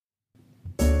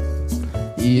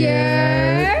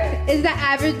Yeah. Is the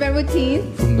average Brentwood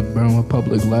teen? From the Brentwood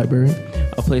Public Library.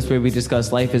 A place where we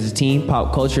discuss life as a teen,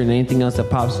 pop culture, and anything else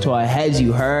that pops to our heads,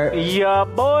 you heard? Yeah,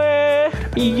 boy.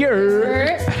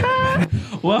 Yeah.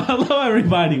 Well, hello,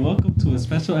 everybody. Welcome to a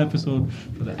special episode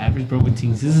for the Average Brentwood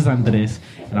Teens. This is Andres,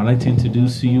 and I'd like to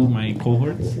introduce to you my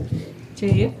cohorts.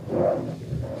 Jade.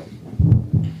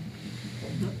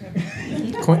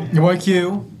 Your boy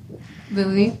Q.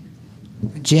 Lily.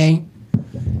 Jay.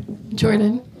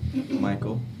 Jordan.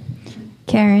 Michael.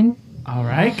 Karen. All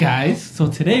right, guys.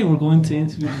 So today we're going to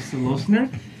interview Mr.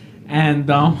 Losner. And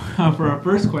for our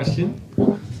first question,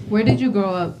 Where did you grow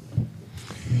up?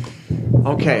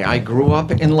 Okay, I grew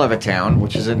up in Levittown,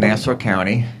 which is in Nassau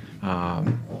County.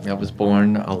 I was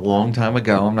born a long time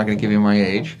ago. I'm not going to give you my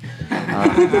age.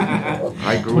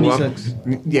 I grew 26. up.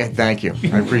 Yeah, thank you.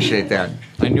 I appreciate that.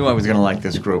 I knew I was going to like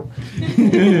this group.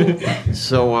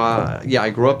 So, I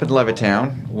grew up in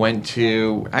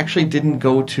Levittown. Actually didn't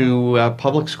go to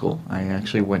public school. I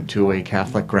actually went to a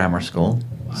Catholic grammar school,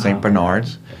 St.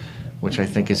 Bernard's, which I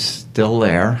think is still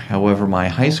there. However, my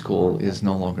high school is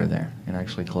no longer there. It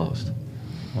actually closed.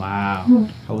 wow.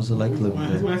 How was it like living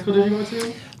there? What school did you go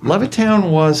to?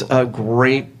 Levittown was a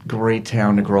great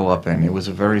town to grow up in. It was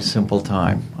a very simple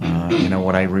time.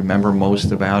 What I remember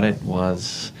most about it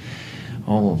was,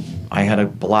 I had a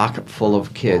block full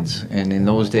of kids, and in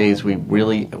those days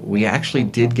we actually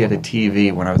did get a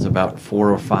TV when I was about 4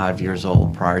 or 5 years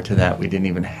old. Prior to that, we didn't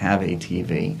even have a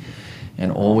TV,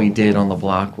 and all we did on the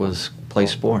block was play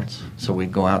sports. So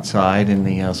we'd go outside in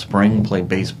the spring, play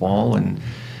baseball and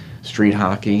street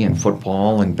hockey and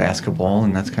football and basketball,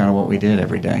 and that's kind of what we did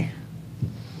every day.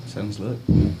 Sounds lit.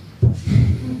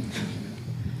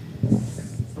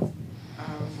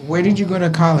 Where did you go to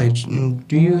college? And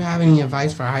do you have any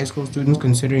advice for high school students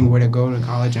considering where to go to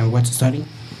college and what to study?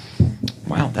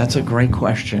 Wow, that's a great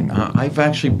question. I've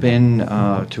actually been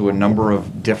to a number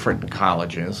of different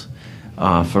colleges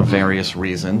for various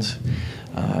reasons.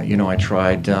 I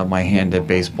tried my hand at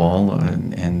baseball,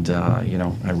 and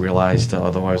I realized,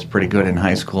 although I was pretty good in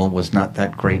high school, was not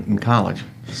that great in college.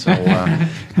 So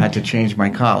had to change my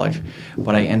college.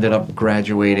 But I ended up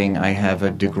graduating. I have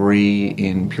a degree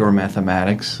in pure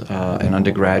mathematics, an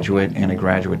undergraduate and a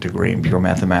graduate degree in pure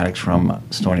mathematics from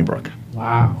Stony Brook.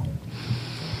 Wow.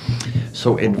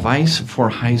 So advice for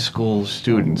high school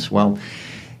students. Well,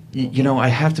 I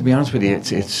have to be honest with you,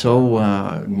 it's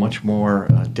so much more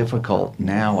difficult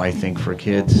now, I think, for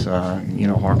kids.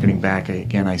 Harkening back,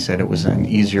 again, I said it was an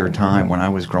easier time when I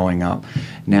was growing up.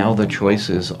 Now the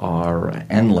choices are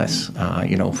endless,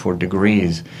 for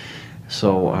degrees.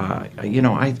 So,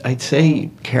 I'd say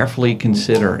carefully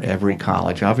consider every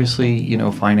college. Obviously,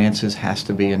 finances has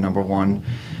to be a number one,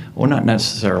 or not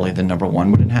necessarily the number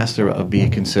one, but it has to be a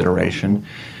consideration.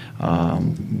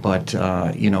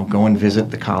 Go and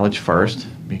visit the college first,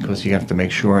 because you have to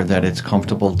make sure that it's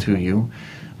comfortable to you.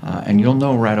 And you'll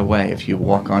know right away if you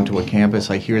walk onto a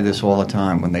campus. I hear this all the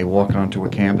time. When they walk onto a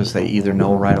campus, they either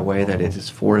know right away that it is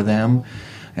for them,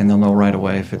 and they'll know right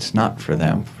away if it's not for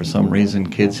them. For some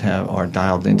reason, kids are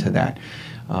dialed into that.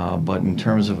 But in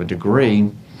terms of a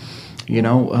degree, you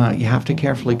have to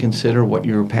carefully consider what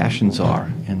your passions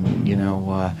are. And,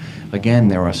 again,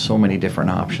 there are so many different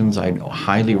options. I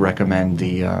highly recommend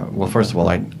first of all,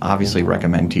 I obviously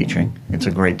recommend teaching. It's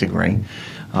a great degree.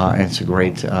 It's a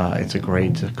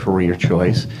great career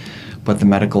choice. But the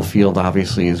medical field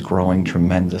obviously is growing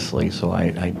tremendously, so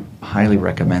I highly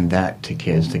recommend that to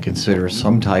kids, to consider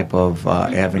some type of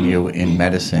avenue in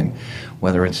medicine,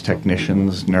 whether it's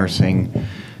technicians, nursing,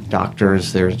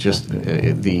 doctors. There's just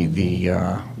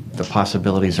the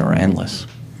possibilities are endless.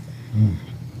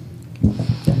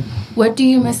 What do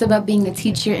you miss about being a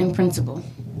teacher and principal?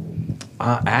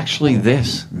 Actually,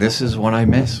 this is what I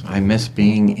miss. I miss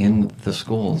being in the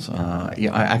schools.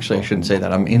 I shouldn't say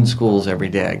that. I'm in schools every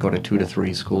day. I go to 2 to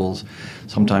 3 schools,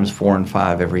 sometimes 4 and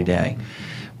 5 every day.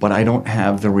 But I don't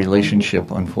have the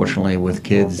relationship, unfortunately, with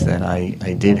kids that I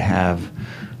did have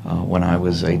when I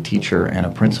was a teacher and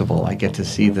a principal. I get to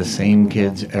see the same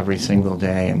kids every single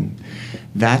day, and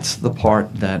that's the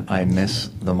part that I miss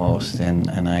the most.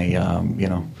 And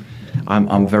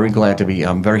I'm very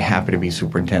I'm very happy to be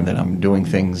superintendent. I'm doing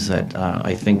things that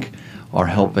I think are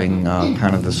helping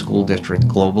kind of the school district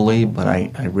globally, but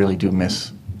I really do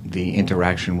miss the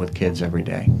interaction with kids every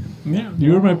day. Yeah,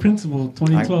 you were my principal,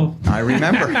 2012. I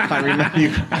remember. I remember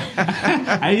you.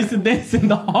 I used to dance in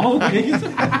the hallways.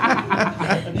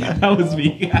 That was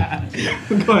me.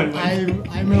 Go ahead.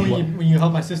 I remember when you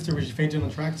helped my sister when she fainted on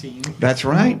the track team. That's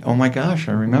right. Oh my gosh,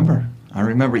 I remember.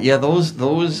 Yeah, those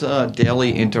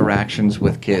daily interactions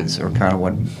with kids are kind of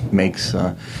what makes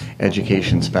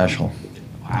education special.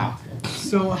 Wow.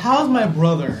 So how's my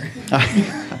brother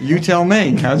You tell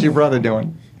me. How's your brother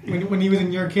doing? when he was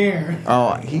in your care?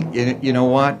 Oh, you know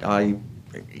what?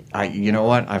 You know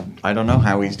what? I don't know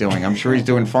how he's doing. I'm sure he's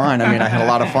doing fine. I mean, I had a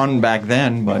lot of fun back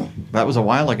then, but that was a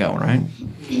while ago, right?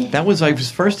 I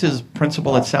was first his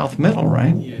principal at South Middle,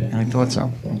 right? Yeah. I thought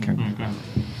so. Okay.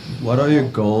 What are your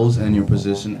goals and your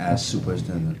position as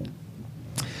superintendent?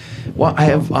 Well, I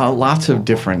have lots of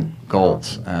different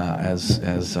goals as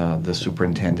the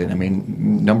superintendent. I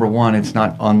mean, number one, it's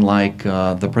not unlike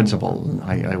the principal.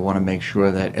 I want to make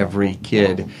sure that every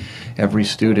kid, every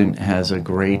student has a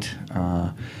great,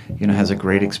 has a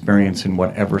great experience in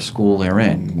whatever school they're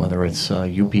in, whether it's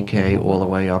UPK all the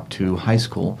way up to high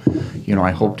school. You know,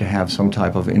 I hope to have some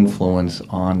type of influence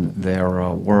on their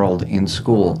world in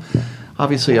school.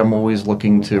 Obviously, I'm always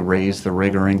looking to raise the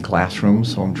rigor in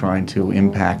classrooms, so I'm trying to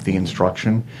impact the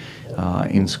instruction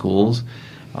in schools.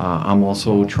 I'm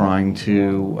also trying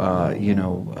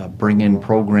to, bring in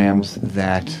programs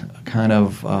that kind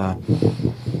of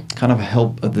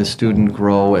help the student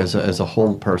grow as a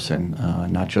whole person,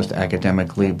 not just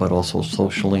academically, but also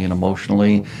socially and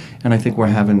emotionally. And I think we're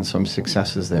having some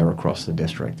successes there across the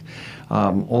district.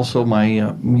 Also, my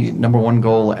number one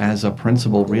goal as a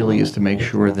principal really is to make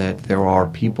sure that there are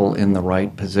people in the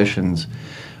right positions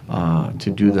to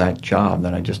do that job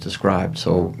that I just described.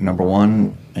 So, number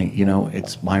one,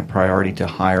 it's my priority to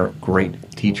hire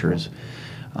great teachers.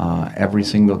 Every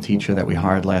single teacher that we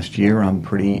hired last year, I'm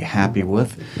pretty happy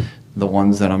with. The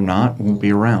ones that I'm not won't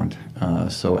be around.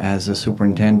 So as a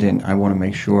superintendent, I want to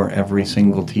make sure every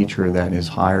single teacher that is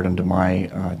hired under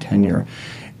my tenure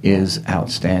is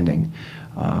outstanding.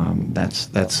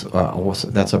 That's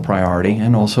a priority,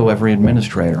 and also every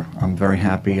administrator. I'm very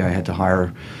happy. I had to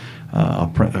hire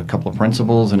a couple of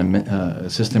principals and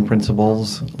assistant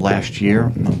principals last year.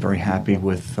 I'm very happy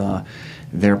with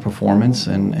their performance,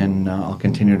 and I'll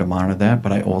continue to monitor that.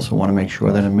 But I also want to make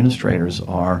sure that administrators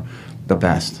are the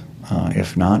best.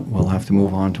 If not, we'll have to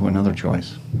move on to another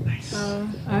choice. Nice.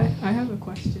 I have a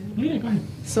question. Yeah, go ahead.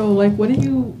 So, what do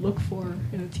you look for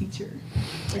in a teacher?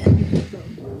 What do you look for?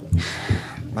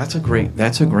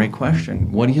 That's a great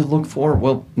question. What do you look for?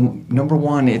 Well, number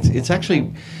one, it's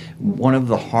actually one of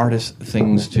the hardest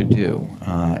things to do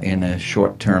in a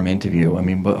short-term interview. I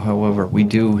mean, but however, we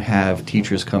do have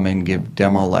teachers come in, give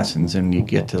demo lessons, and you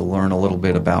get to learn a little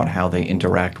bit about how they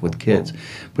interact with kids.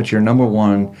 But your number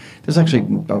one, there's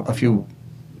actually a few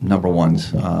number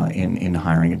ones in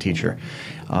hiring a teacher.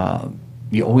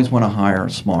 You always want to hire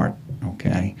smart,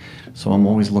 okay? So I'm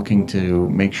always looking to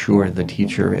make sure the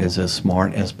teacher is as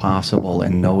smart as possible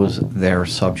and knows their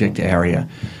subject area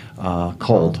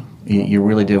cold. You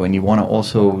really do. And you want to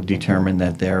also determine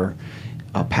that they're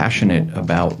passionate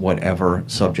about whatever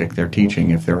subject they're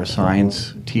teaching. If they're a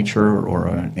science teacher or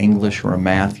an English or a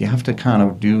math, you have to kind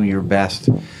of do your best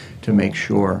to make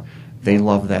sure they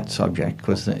love that subject,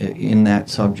 because in that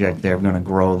subject they're going to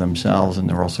grow themselves and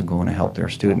they're also going to help their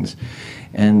students.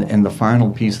 And the final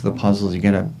piece of the puzzle is you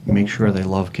got to make sure they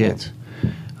love kids,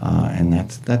 and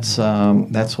that's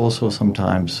also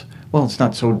sometimes, well, it's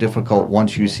not so difficult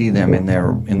once you see them in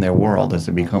their world as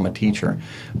they become a teacher,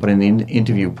 but in the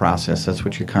interview process, that's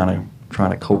what you're kind of trying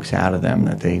to coax out of them,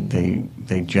 that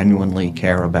they genuinely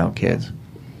care about kids.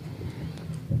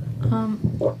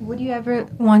 Would you ever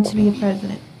want to be a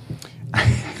president?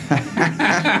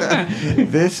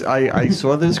 I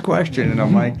saw this question and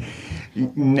I'm like,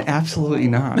 absolutely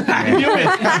not.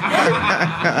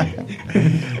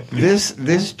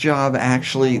 This job,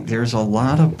 actually, there's a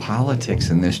lot of politics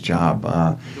in this job.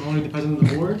 Only the president of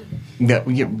the board?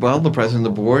 The president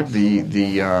of the board,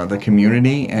 the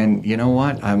community, and you know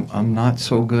what? I'm not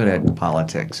so good at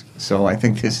politics, so I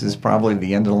think this is probably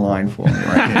the end of the line for me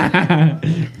right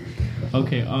here.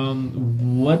 Okay,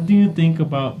 what do you think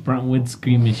about Brentwood's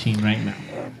Green Machine right now?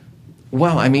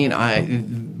 Well, I mean,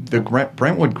 the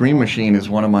Brentwood Green Machine is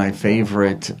one of my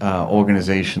favorite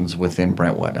organizations within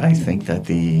Brentwood. I think that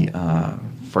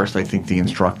I think the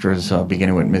instructors,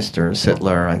 beginning with Mr.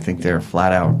 Sittler, I think they're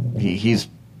flat out, he's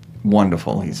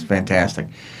wonderful. He's fantastic.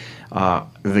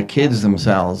 The kids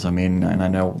themselves, I mean, and I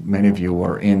know many of you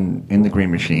are in the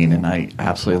Green Machine, and I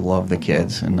absolutely love the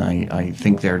kids, and I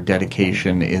think their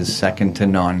dedication is second to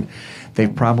none.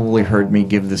 They've probably heard me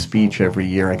give the speech every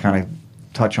year. I kind of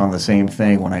touch on the same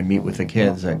thing when I meet with the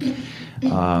kids. That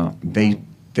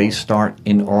they start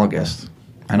in August,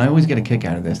 and I always get a kick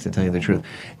out of this, to tell you the truth.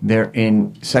 They're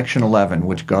in Section 11,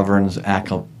 which governs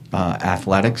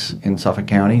athletics in Suffolk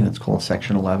County. That's called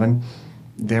Section 11.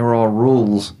 There are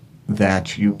rules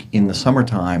that in the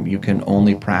summertime, you can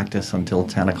only practice until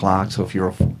 10 o'clock. So if you're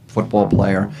a football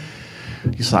player,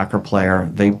 soccer player,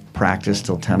 they practice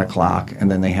till 10 o'clock,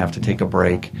 and then they have to take a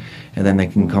break, and then they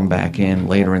can come back in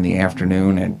later in the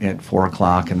afternoon at 4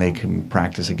 o'clock, and they can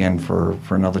practice again for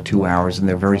another 2 hours, and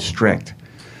they're very strict.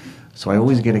 So I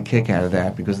always get a kick out of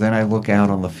that, because then I look out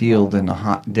on the field in a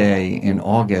hot day in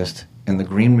August, and the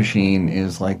green machine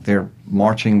is like they're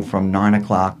marching from 9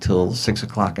 o'clock till 6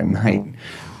 o'clock at night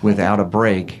without a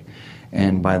break.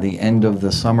 And by the end of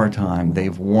the summertime,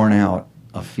 they've worn out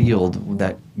a field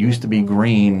that used to be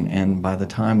green, and by the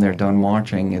time they're done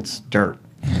marching, it's dirt.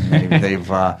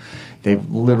 They've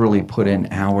literally put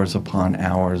in hours upon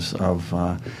hours of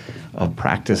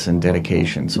practice and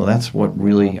dedication. So that's what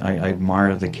really I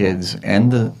admire the kids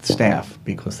and the staff,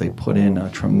 because they put in a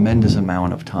tremendous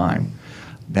amount of time.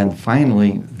 Then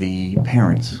finally, the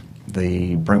parents,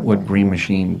 the Brentwood Green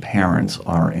Machine parents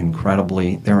they're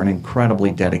an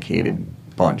incredibly dedicated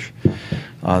bunch.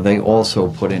 They also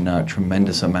put in a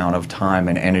tremendous amount of time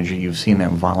and energy. You've seen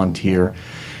them volunteer.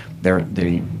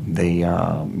 They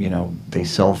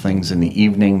sell things in the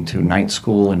evening to night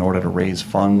school in order to raise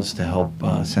funds to help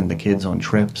send the kids on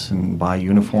trips and buy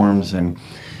uniforms. And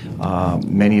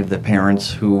many of the parents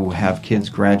who have kids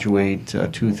graduate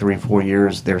 2, 3, 4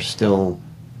 years, they're still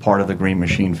part of the Green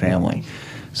Machine family.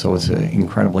 So it's an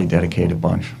incredibly dedicated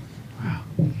bunch.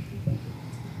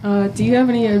 Do you have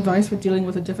any advice for dealing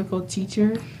with a difficult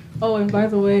teacher? Oh, and by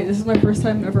the way, this is my first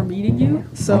time ever meeting you,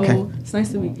 so Okay. It's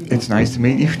nice to meet you. It's nice to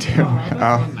meet you too.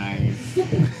 Nice.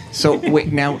 So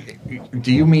wait, now,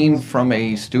 do you mean from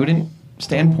a student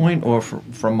standpoint or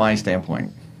from my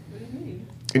standpoint?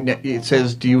 It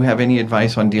says, do you have any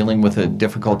advice on dealing with a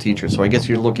difficult teacher? So I guess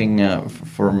you're looking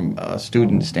from a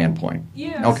student standpoint.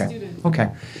 Yeah, Okay. student.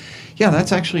 Okay. Yeah,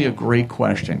 that's actually a great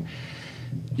question.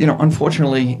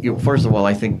 Unfortunately, first of all,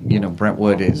 I think,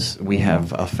 Brentwood we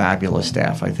have a fabulous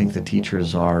staff. I think the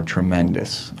teachers are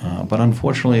tremendous. But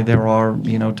unfortunately, there are,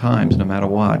 times, no matter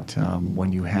what,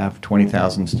 when you have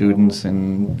 20,000 students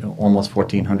and almost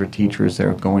 1,400 teachers, there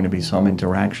are going to be some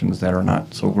interactions that are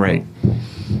not so great.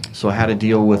 So how to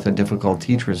deal with a difficult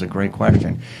teacher is a great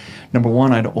question. Number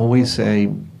one, I'd always say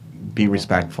be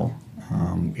respectful.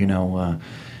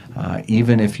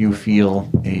 Even if you feel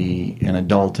an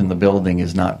adult in the building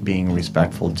is not being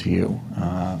respectful to you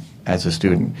as a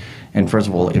student. And first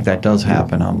of all, if that does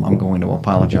happen, I'm going to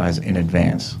apologize in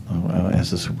advance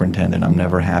as a superintendent. I'm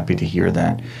never happy to hear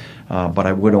that. But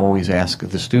I would always ask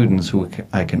the students, who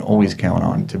I can always count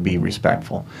on, to be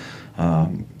respectful,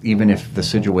 even if the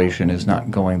situation is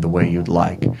not going the way you'd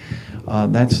like.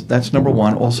 That's number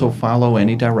one. Also, follow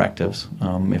any directives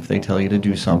if they tell you to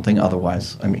do something.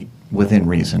 Otherwise, within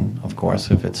reason, of course.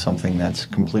 If it's something that's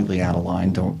completely out of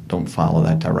line, don't follow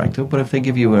that directive. But if they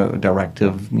give you a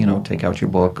directive, take out your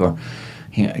book, or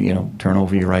turn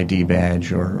over your ID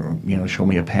badge, or show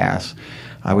me a pass,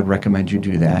 I would recommend you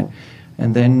do that.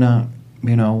 And then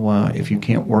if you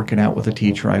can't work it out with a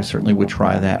teacher, I certainly would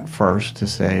try that first, to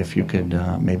say if you could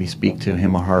maybe speak to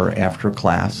him or her after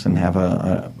class and have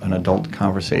an adult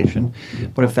conversation.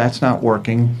 But if that's not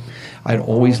working, I'd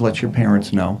always let your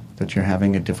parents know that you're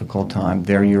having a difficult time.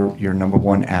 They're your number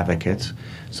one advocates,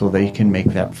 so they can make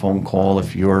that phone call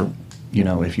if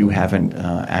if you haven't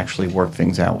actually worked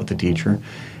things out with the teacher.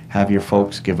 Have your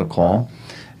folks give a call.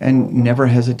 And never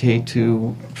hesitate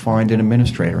to find an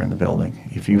administrator in the building.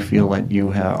 If you feel that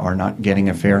you are not getting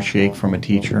a fair shake from a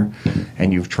teacher,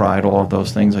 and you've tried all of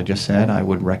those things I just said, I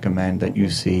would recommend that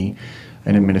you see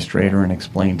an administrator and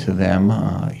explain to them,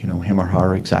 him or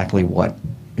her, exactly what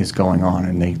is going on,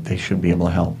 and they should be able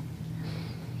to help.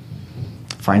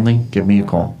 Finally, give me a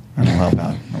call, and I'll help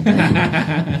out.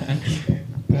 Okay?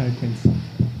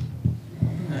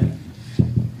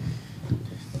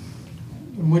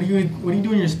 What do you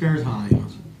do in your spare time?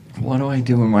 What do I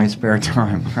do in my spare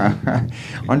time?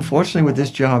 Unfortunately, with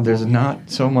this job, there's not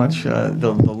so much.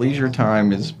 The leisure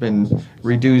time has been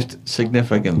reduced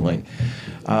significantly.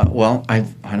 I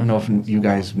don't know if you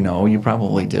guys know. You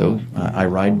probably do. I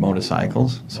ride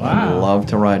motorcycles, so I love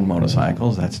to ride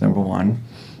motorcycles. That's number one.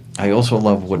 I also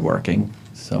love woodworking,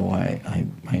 so I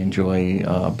enjoy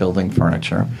building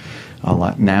furniture a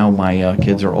lot. Now my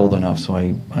kids are old enough, so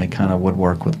I kind of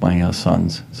woodwork with my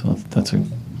sons. So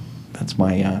that's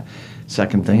my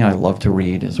second thing. I love to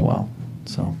read as well.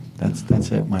 So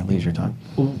that's it. My leisure time.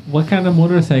 What kind of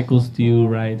motorcycles do you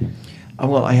ride?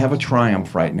 Well, I have a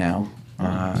Triumph right now.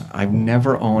 I've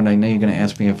never owned. I know you're going to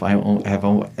ask me if I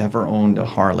have ever owned a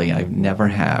Harley. I never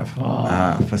have.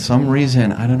 For some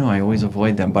reason, I don't know. I always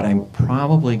avoid them, but I'm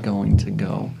probably going to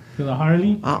go. To the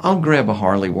Harley? I'll grab a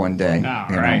Harley one day.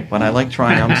 Right. But I like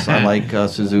Triumphs. I like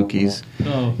Suzukis.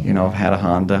 Oh. I've had a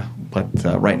Honda, but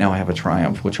right now I have a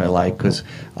Triumph, which I like because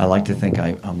I like to think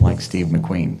I'm like Steve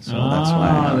McQueen. So that's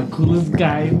why. The coolest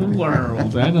guy in the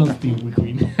world. I know Steve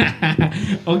McQueen.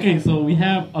 Okay, so we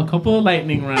have a couple of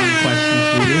lightning round questions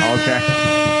for you. Okay.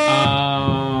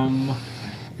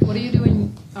 What are you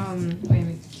doing? Wait a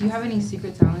minute. Do you have any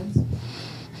secret talents?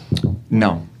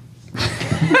 No.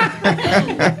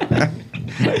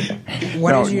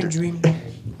 What No, is your dream?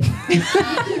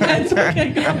 That's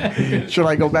okay. Go ahead. Should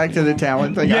I go back to the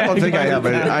talent thing? I Yeah, don't think I have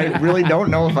it. I really don't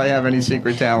know if I have any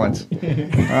secret talents.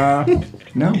 No,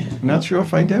 I'm not sure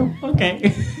if I do.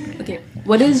 Okay. Okay.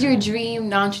 What is your dream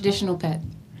non-traditional pet?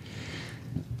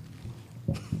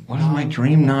 What is my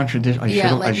dream non-traditional? I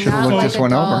should have not looked like this a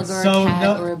one dog over. or a So, cat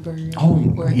no- or a bird.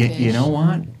 Oh, or a you fish. know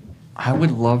what? I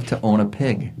would love to own a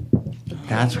pig.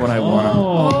 That's what I want.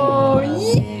 Oh.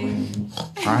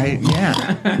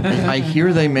 I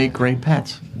hear they make great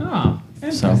pets. Oh.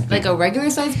 So Like a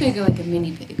regular sized pig or like a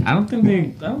mini pig? I don't think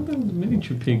the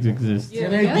miniature pigs exist. Yeah,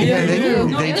 they do.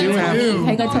 They do have.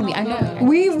 How you gonna tell me? I know.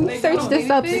 We searched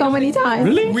this up so many times.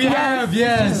 Really? We have,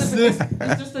 yes. It's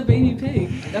just a baby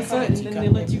pig. That's it. And then they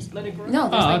let it grow. No,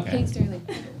 there's like okay. pigs. They're like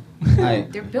Hi.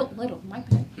 they're built little. My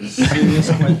pet.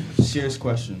 Serious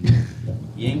question.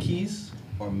 Yankees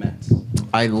or Mets?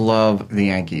 I love the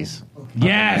Yankees.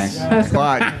 Yes.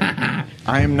 But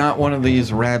I am not one of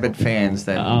these rabid fans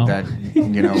that Uh-oh.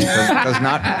 does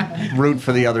not root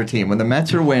for the other team. When the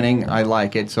Mets are winning, I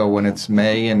like it. So when it's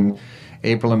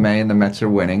April and May and the Mets are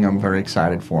winning, I'm very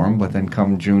excited for them. But then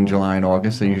come June, July, and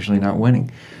August, they're usually not winning.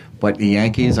 But the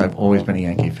Yankees, I've always been a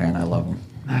Yankee fan. I love them.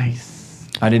 Nice.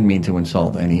 I didn't mean to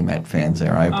insult any Met fans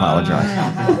there. I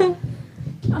apologize.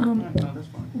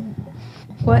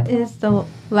 What is the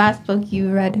last book you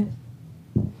read?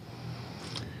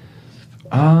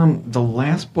 The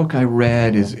last book I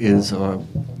read is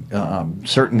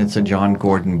certain it's a John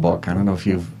Gordon book. I don't know if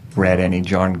you've read any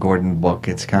John Gordon book.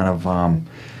 It's kind of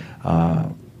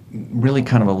really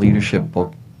kind of a leadership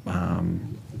book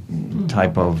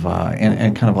type of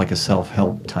and kind of like a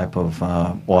self-help type of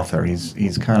author.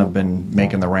 He's kind of been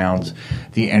making the rounds.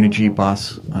 The Energy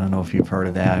Bus, I don't know if you've heard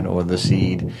of that, or The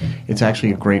Seed. It's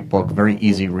actually a great book, very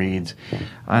easy reads.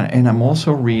 And I'm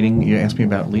also reading, you asked me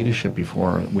about leadership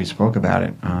before we spoke about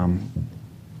it.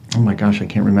 Oh my gosh, I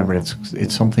can't remember.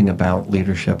 It's something about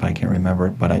leadership. I can't remember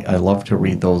it, but I love to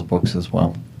read those books as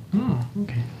well. Oh,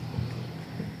 okay.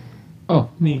 Oh,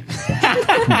 me.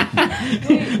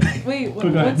 Wait, Go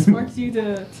ahead. what sparked you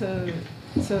to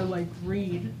like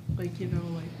read? Like, you know,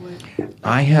 like what?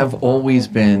 I have always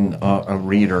been a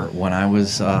reader. When I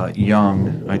was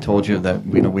young, I told you that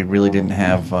we really didn't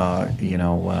have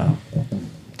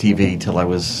TV till I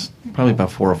was probably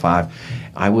about 4 or 5.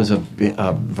 I was a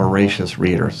voracious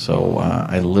reader, so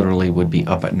I literally would be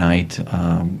up at night,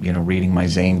 reading my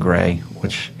Zane Grey,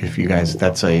 which, if you guys,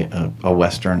 that's a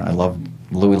Western. I loved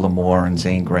Louis L'Amour and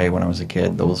Zane Grey when I was a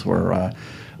kid. Those were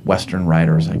Western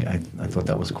writers. I thought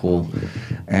that was cool.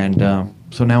 And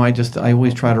so now I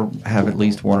always try to have at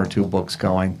least 1 or 2 books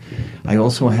going. I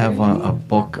also have a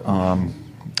book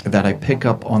that I pick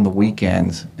up on the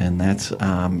weekends, and that's,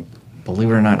 believe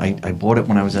it or not, I bought it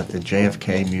when I was at the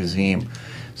JFK Museum.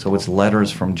 So it's Letters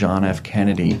from John F.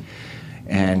 Kennedy.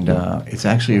 And it's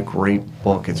actually a great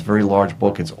book. It's a very large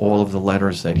book. It's all of the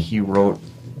letters that he wrote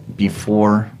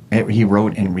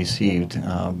and received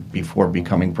before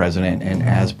becoming president and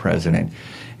as president.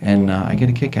 And I get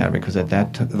a kick out of it because at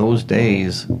those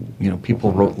days,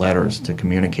 people wrote letters to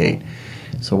communicate.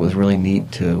 So it was really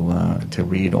neat to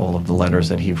read all of the letters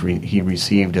that he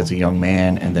received as a young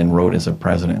man and then wrote as a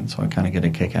president. So I kind of get a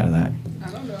kick out of that. I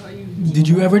don't know how you. Did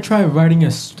you ever try writing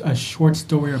a short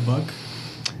story or book?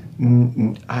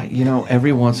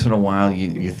 Every once in a while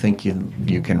you think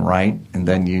you can write, and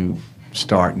then you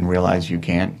start and realize you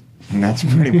can't. And that's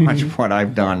pretty much what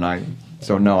I've done.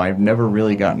 I've never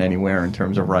really gotten anywhere in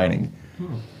terms of writing.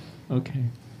 Okay.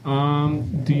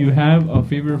 Do you have a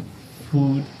favorite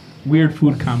weird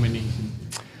food combination?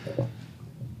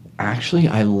 Actually,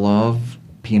 I love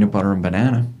peanut butter and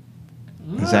banana.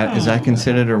 Is that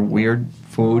considered a weird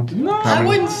food? No, I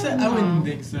wouldn't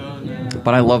think so. No.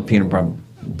 But I love peanut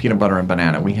butter and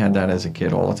banana. We had that as a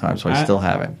kid all the time, so I still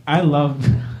have it. I love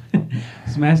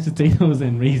smashed potatoes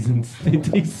and raisins. They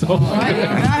taste so good.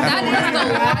 That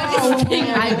is the wildest thing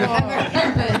I've ever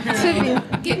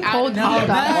heard. Get out of hot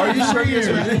dog. Are you sure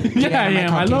you're right? Yeah, I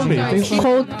am. I love it. They taste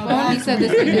Cold. He said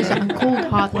this condition. Cold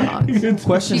hot dogs.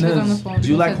 Question She was on the is, phone. do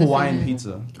you She like said the Hawaiian same.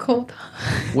 pizza? Cold.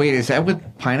 Wait, is that with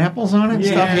pineapples on it and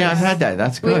stuff? Yeah, I've had that.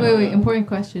 That's good. Wait. Important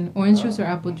question. Orange juice or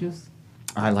apple juice?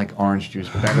 I like orange juice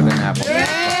better than apple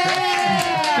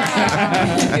juice.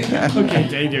 Okay,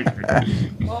 Jay.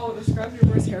 Oh, describe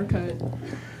your worst haircut.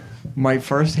 My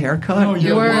first haircut? No,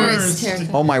 your Worst worst.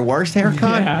 haircut. Oh, my worst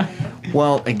haircut? Yeah.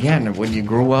 Well, again, when you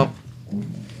grew up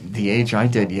the age I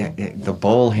did, the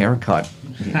bowl haircut.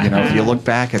 You know, if you look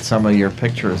back at some of your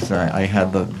pictures, I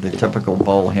had the typical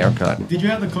bowl haircut. Did you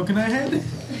have the coconut head?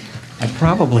 I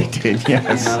probably did,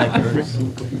 yes.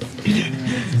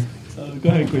 Go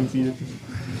ahead, Quincy.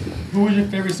 Who was your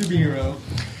favorite superhero?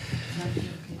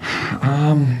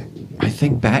 I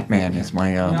think Batman is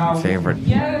my favorite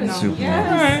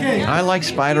Superman. Okay. I like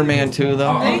Spider-Man too, though.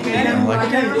 I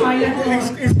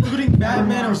like Excluding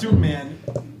Batman or Superman.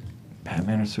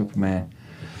 Batman or Superman.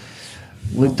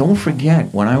 Well, don't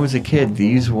forget, when I was a kid,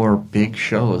 these were big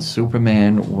shows.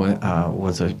 Superman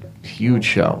was a huge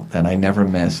show that I never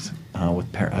missed.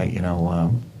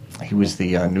 He was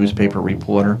the newspaper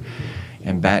reporter,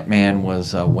 and Batman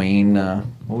was Wayne.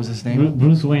 What was his name?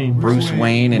 Bruce Wayne. Bruce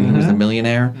Wayne, and he was the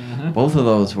millionaire. Both of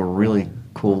those were really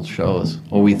cool shows.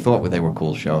 Well, we thought they were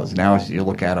cool shows. Now, as you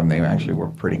look at them, they actually were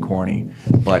pretty corny.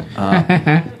 But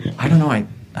I don't know.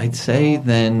 I'd say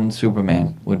then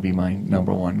Superman would be my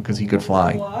number one because he could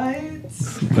fly.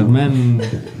 But then,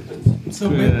 So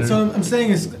I'm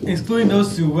saying, excluding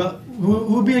those two, well, who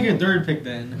would be like your third pick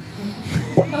then?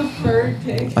 A third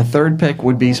pick. A third pick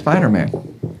would be Spider-Man.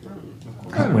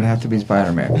 It would have to be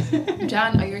Spider-Man.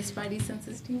 John, are your Spidey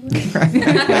senses tingling?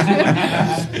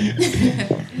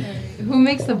 Who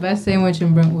makes the best sandwich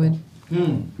in Brentwood?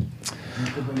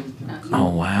 Oh,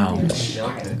 wow.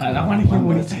 I want to hear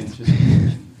what he says.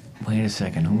 Wait a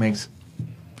second. Who makes...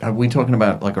 Are we talking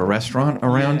about like a restaurant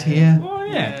around here? Oh,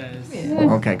 yeah.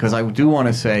 Okay, because I do want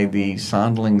to say the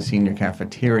Sondling Senior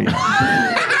Cafeteria.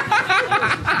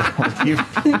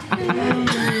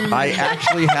 I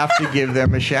actually have to give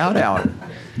them a shout out.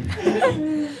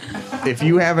 If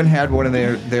you haven't had one of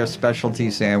their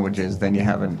specialty sandwiches, then you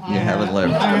haven't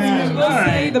lived. I was gonna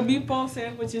say the meatball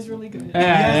sandwich is really good.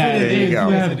 Yeah, There you go.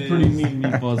 You have Yes, a it pretty is. meat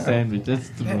meatball sandwich. That's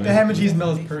the The ham and cheese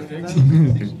smell is perfect.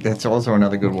 That's also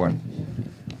another good one.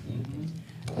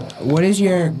 What is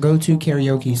your go-to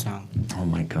karaoke song? Oh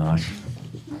my gosh.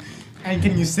 And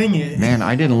can you sing it? Man,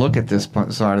 I didn't look at this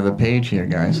side of the page here,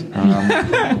 guys.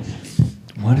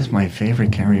 What is my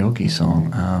favorite karaoke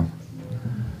song?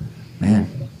 Man,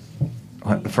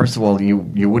 first of all, you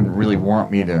wouldn't really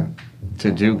want me to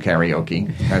do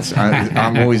karaoke.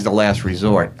 I'm always the last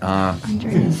resort. Oh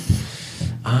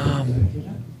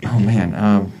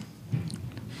man.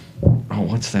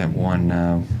 What's that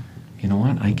one? You know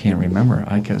what? I can't remember.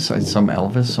 I guess some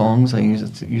Elvis songs I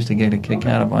used to get a kick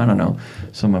out of. I don't know.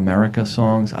 Some America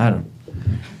songs. I don't.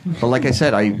 But like I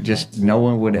said, no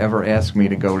one would ever ask me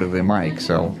to go to the mic,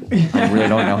 so I really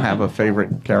don't have a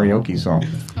favorite karaoke song.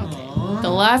 The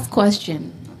last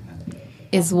question.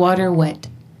 Is water wet?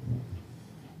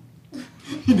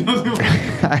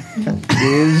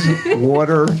 Is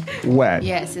water wet?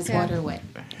 Yes, is water wet?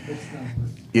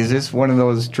 Is this one of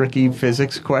those tricky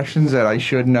physics questions that I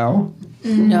should know?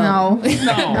 No. It's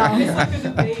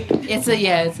It's a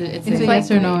yes Yes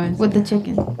or no answer. with the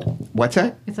chicken. What's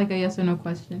that? It's like a yes or no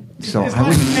question. So It's I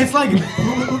would. like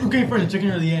who came first, the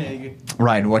chicken or the egg?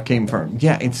 Right, what came first?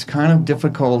 Yeah, it's kind of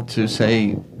difficult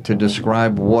to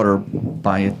describe water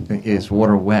by is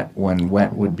water wet when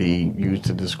wet would be used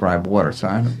to describe water. So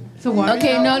I don't, So water.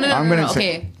 Okay, no. I'm gonna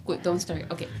say- Okay, wait, don't start.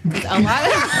 Okay, 'cause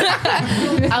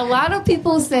a lot of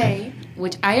people say,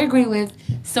 which I agree with,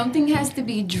 something has to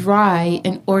be dry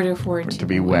in order for it to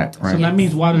be wet, right? So that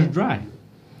means water's dry.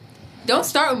 Don't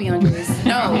start with me on this.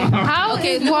 No. How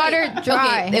Okay, is no, water wait.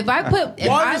 dry? Okay, if I put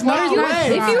Water's not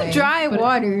wet. If you dry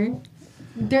water,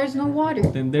 there's no water.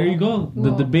 Then there you go. The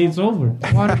debate's over.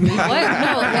 Water makes What?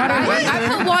 No, if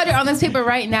I put water on this paper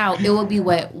right now, it will be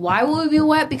wet. Why will it be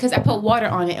wet? Because I put water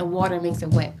on it, and water makes it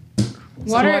wet. So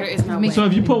water is not wet. So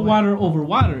if you put water over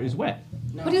water, it's wet.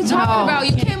 What are you talking about?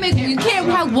 You can't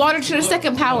have water to the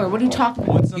second power. What are you talking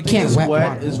about? When something can't is wet wet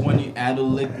water. is when you add a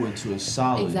liquid to a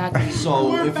solid. Exactly.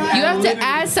 So if you, You have to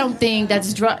add something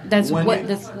that's dry. That's when what. you,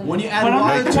 That's when you add But I'm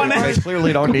water not to the one They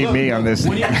clearly don't need me on this.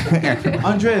 When you,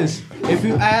 Andres, if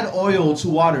you add oil to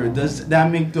water, does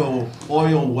that make the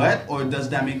oil wet or does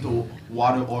that make the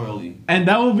water oily? And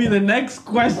that will be the next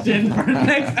question for the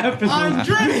next episode.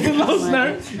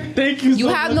 Listener, thank you so You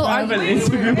much have no for having an argument.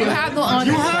 interview You with us. have no You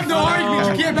argument. have no argument.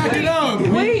 You can't back it up.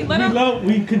 Wait,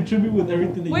 We contribute with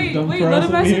everything that you've wait, done let for us him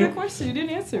over answer here. the question. You didn't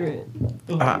answer it.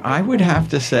 I would have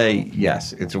to say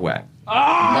yes, it's wet.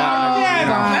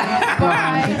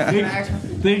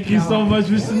 Thank you so much,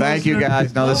 Mr. Thank you, Listener.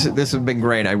 guys. No, this has been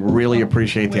great. I really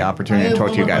appreciate the opportunity to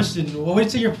talk to you guys. Question. What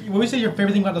would you say your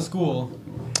favorite thing about the school?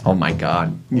 Oh my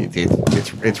God,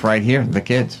 it's right here. The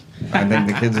kids. I think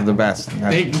the kids are the best.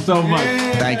 Thank you so much.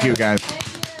 Thank you, guys.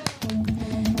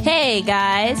 Hey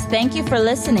guys, thank you for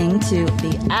listening to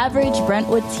the Average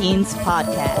Brentwood Teens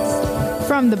podcast.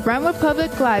 From the Brentwood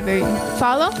Public Library.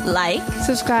 Follow, like,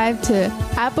 subscribe to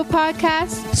Apple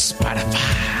Podcasts,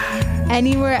 Spotify,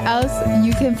 anywhere else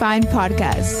you can find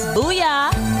podcasts.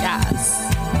 Booyah!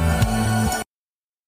 Yes.